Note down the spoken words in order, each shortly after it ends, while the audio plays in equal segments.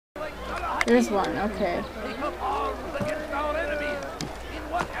There's one, okay. Take up arms against our enemies in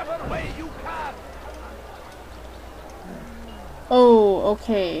whatever way you can. Oh,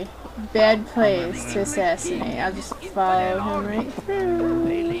 okay. Bad place to assassinate. I'll just follow him right They through.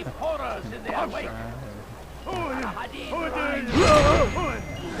 leave horrors in their wake.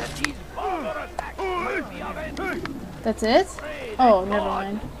 That these barbar attacks might be avenged. That's it? Oh, never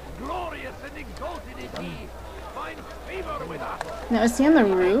mind. Glorious and exalted is he. Find favor with us. Now, is he on the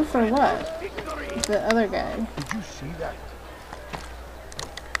roof or what? Victory. The other guy. Did you see that?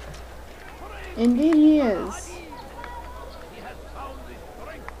 Indeed he is. He has found the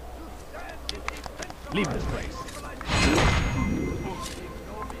strength to stand in defense. Leave this place.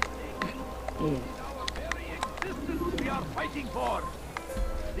 Our very existence we are fighting for.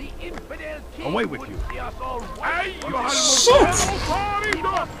 The infidel king Away with you. would see us all Shit!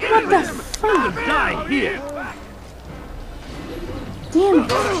 What the fuck? Die here! Damn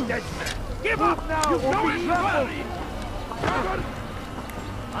it. Give up now, be ready.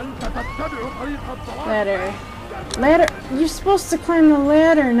 Ladder. Ladder. You're supposed to climb the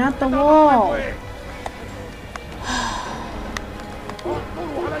ladder, not the wall.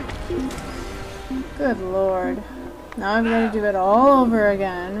 Good lord. Now I've got to do it all over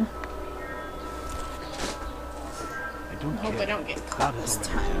again. I hope I don't get caught this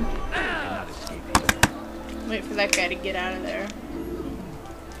time. Wait for that guy to get out of there.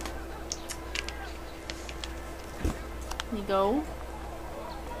 You go.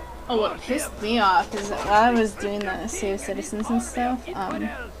 Oh, what pissed me off is that while I was doing the save citizens and stuff,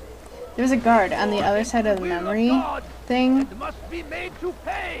 there was a guard on the other side of the memory thing, Must be made to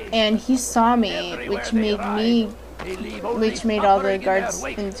pay. and he saw me, which made all the guards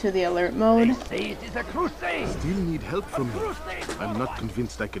into the alert mode. Say it is a crusade. Still need help from me. I'm not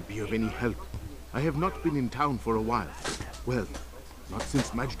convinced I could be of any help. I have not been in town for a while. Well, not since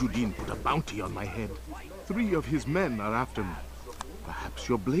Majduddin put a bounty on my head. 3 of his men are after me. Perhaps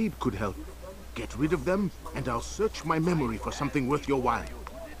your blade could help. Get rid of them, and I'll search my memory for something worth your while.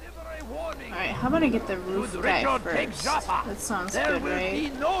 Alright, how about I get the roof guy Richard take first? Jaffa. That sounds There good, will be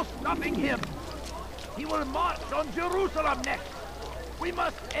right? no stopping him. He will march on Jerusalem next. We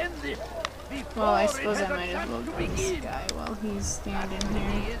must end this before Well, I it suppose has I a might as chance well to get this begin. guy while he's standing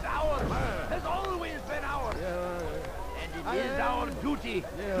He here. is ours, has always been ours. And it is our duty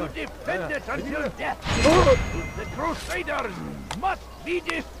to defend it until death. The Crusaders must be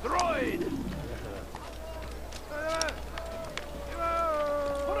destroyed.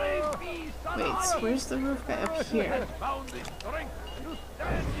 Brave be Wait, Salah so where's the roof guy? Up who here. has found the strength to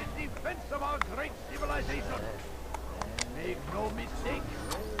stand in defense of our great civilization. Make no mistake,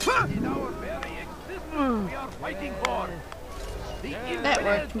 it is our very existence we are fighting for. The That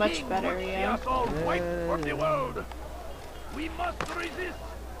worked infidel much king better, would see yeah. us all wiped from the world. We must resist.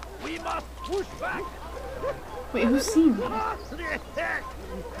 We must push back. Wait, who's seen me? Now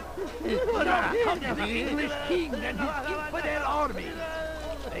comes the English king and his infidel army.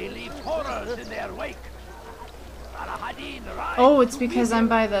 They leave horrors in their wake. Saladin rides Oh, it's to because meet I'm him.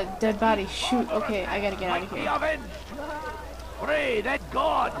 by the dead body. Shoot, okay, I gotta get out of Might be here. avenged. Pray that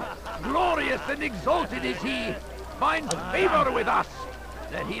God, glorious and exalted is he, finds favor with us,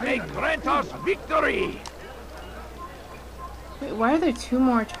 that he may grant us victory. Wait, why are there 2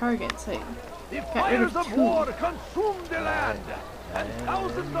 more targets? Like, The rid fires of of 2. war consume the land, and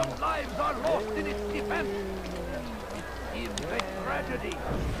thousands of lives are lost in its defense. It seems a tragedy,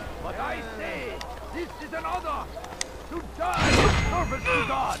 but I say this is an honor to die in service to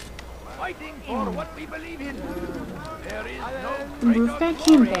God, fighting for what we believe in. There is no the roof guy greater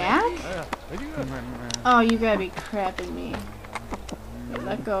came glory. back? Oh, you gotta be crapping me. Wait,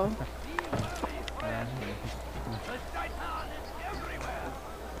 let go. The Shaitan is everywhere.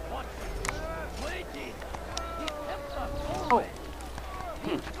 Watch it. Wait it. He tempts us always.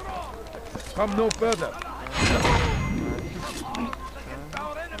 He's strong Come no further. against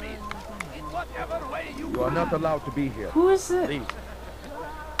our enemies in whatever way you You are not allowed to be here. Who is it? Leave.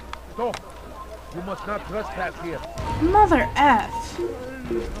 Stop. You must not trespass here. Mother F.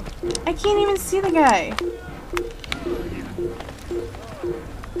 I can't even see the guy.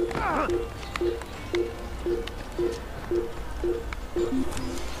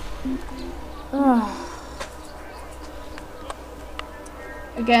 Ugh.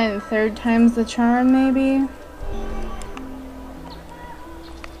 Again, 3rd time's the charm, maybe?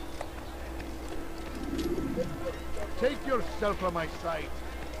 Take yourself from my sight.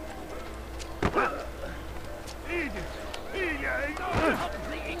 Now comes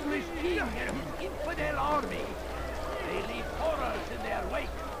the English king and his infidel army. They leave horrors in their wake.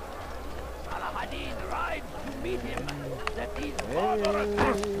 Saladin Saladin rides to meet him, that these former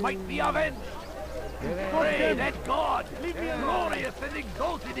attacks might be avenged. Pray that God, glorious and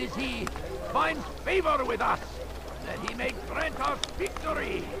exalted is he, finds favor with us, that he may grant us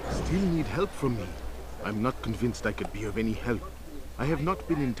victory. Still need help from me. I'm not convinced I could be of any help. I have not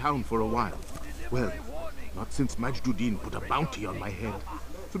been in town for a while. Well, not since Majduddin put a bounty on my head.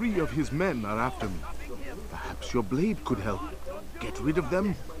 3 of his men are after me. Perhaps your blade could help. Get rid of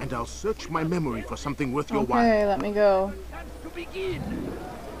them, and I'll search my memory for something worth your while. Okay, let me go. To begin.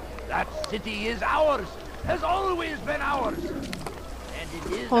 That city is ours, has always been ours. And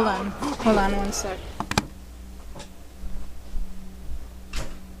it is Hold our on. duty. Hold on one sec.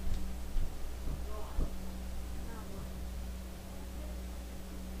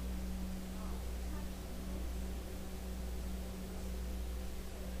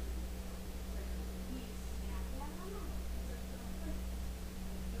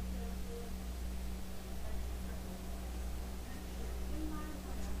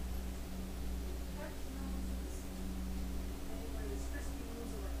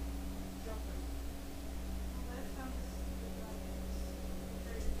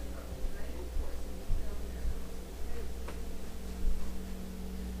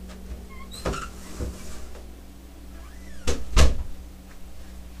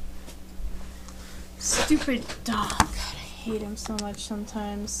 Stupid dog. God, I hate him so much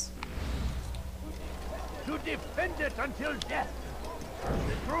sometimes. To defend it until death.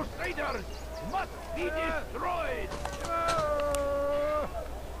 The Crusaders must be destroyed.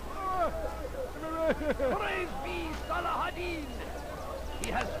 Praise be Saladin.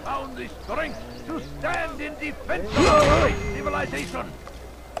 He has found the strength to stand in defense of our great civilization.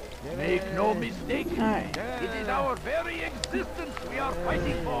 Make no mistake, Alright. it is our very existence we are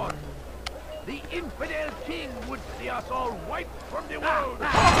fighting for. The infidel king would see us all wiped from the world. We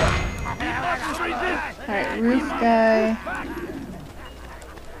must resist. Alright, roof guy.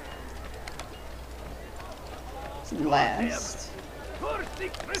 Last.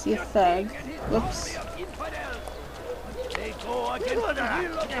 See a thug. Whoops. They go against the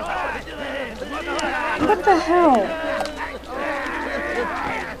will of God. What the hell?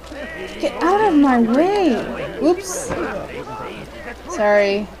 Get out of my way! Whoops.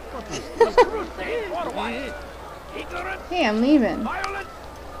 Sorry. Hey, I'm leaving. Violence,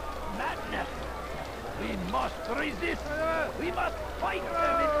 madness. We must resist. We must fight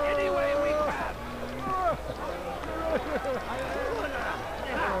them in any way we can.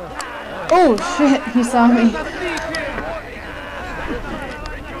 Oh shit, he saw me.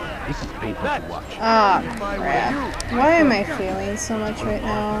 This is painful to watch. Ah, crap. Why am I failing so much right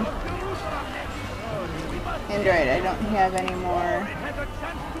now? Android, I don't have any more. Has a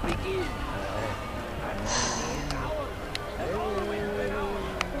chance to begin.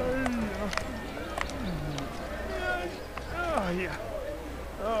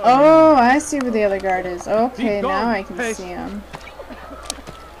 Oh, I see where the other guard is. Okay, now I can see him.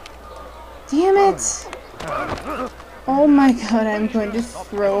 Damn it! Oh my god, I'm going to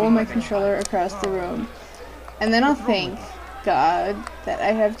throw my controller across the room. And then I'll thank God that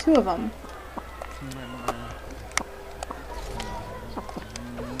I have 2 of them.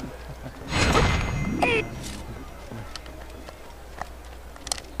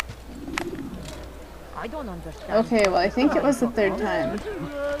 I don't understand. Okay, well I think it was the 3rd time.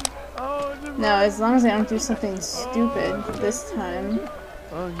 Now, as long as I don't do something stupid this time.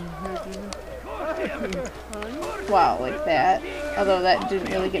 Wow, like that. Although that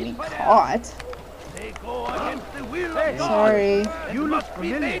didn't really get me caught. They go against the will of God. Sorry. You must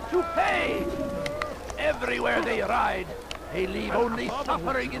be made to pay. Everywhere they ride, they leave only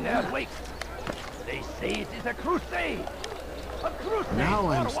suffering in their wake. They say it is a crusade. A crusade Now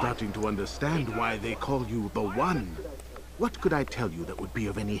I'm for what? starting to understand why they call you the One. What could I tell you that would be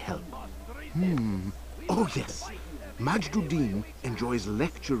of any help? Oh yes. Majduddin enjoys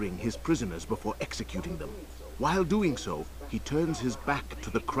lecturing his prisoners before executing them. While doing so, he turns his back to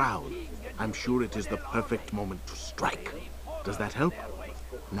the crowd. I'm sure it is the perfect moment to strike. Does that help?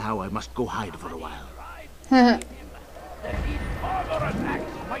 Now I must go hide for a while. That these former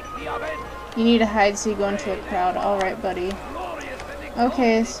attacks might be avenged. You need to hide so you go into the crowd. Alright, buddy. Glorious and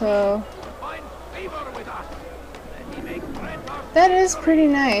Okay, so find favor with us. That he may grant us that is pretty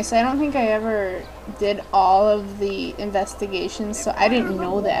nice. I don't think I ever did all of the investigations, so I didn't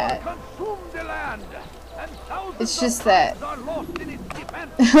know that. consume the land. And thousands It's of just that lives are lost in its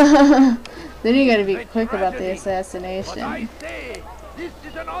defense. then you gotta be Great quick about the tragedy. But I assassination, say, this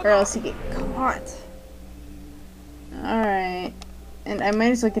is an or honor. else you get caught. Alright. And I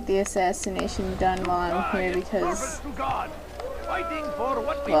might as well get the assassination done while I'm here because, To God, fighting for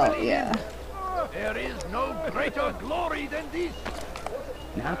what we well, believe in. yeah. There is no greater glory than this.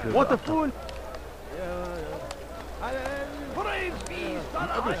 What a fool! Praise be Son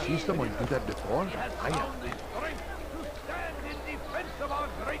You ever see Ahim. someone do that before? He has I am. found the strength to stand in defense of our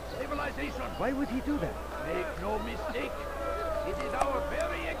great civilization. Why would he do that? Make no mistake, it is our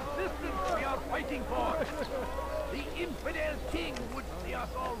very existence we are fighting for. The infidel king would see us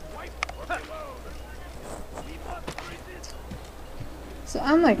all wiped from the world. We must resist. So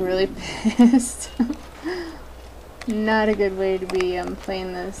I'm like really pissed. Not a good way to be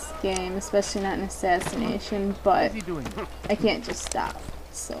playing this game, especially not an assassination, but What's he doing? I can't just stop,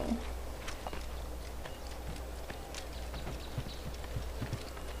 so.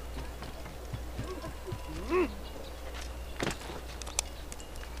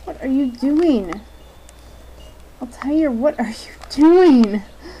 What are you doing? I'll tell you, what are you doing?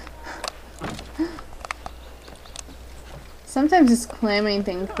 Sometimes this clamming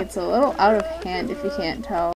thing gets a little out of hand if you can't tell.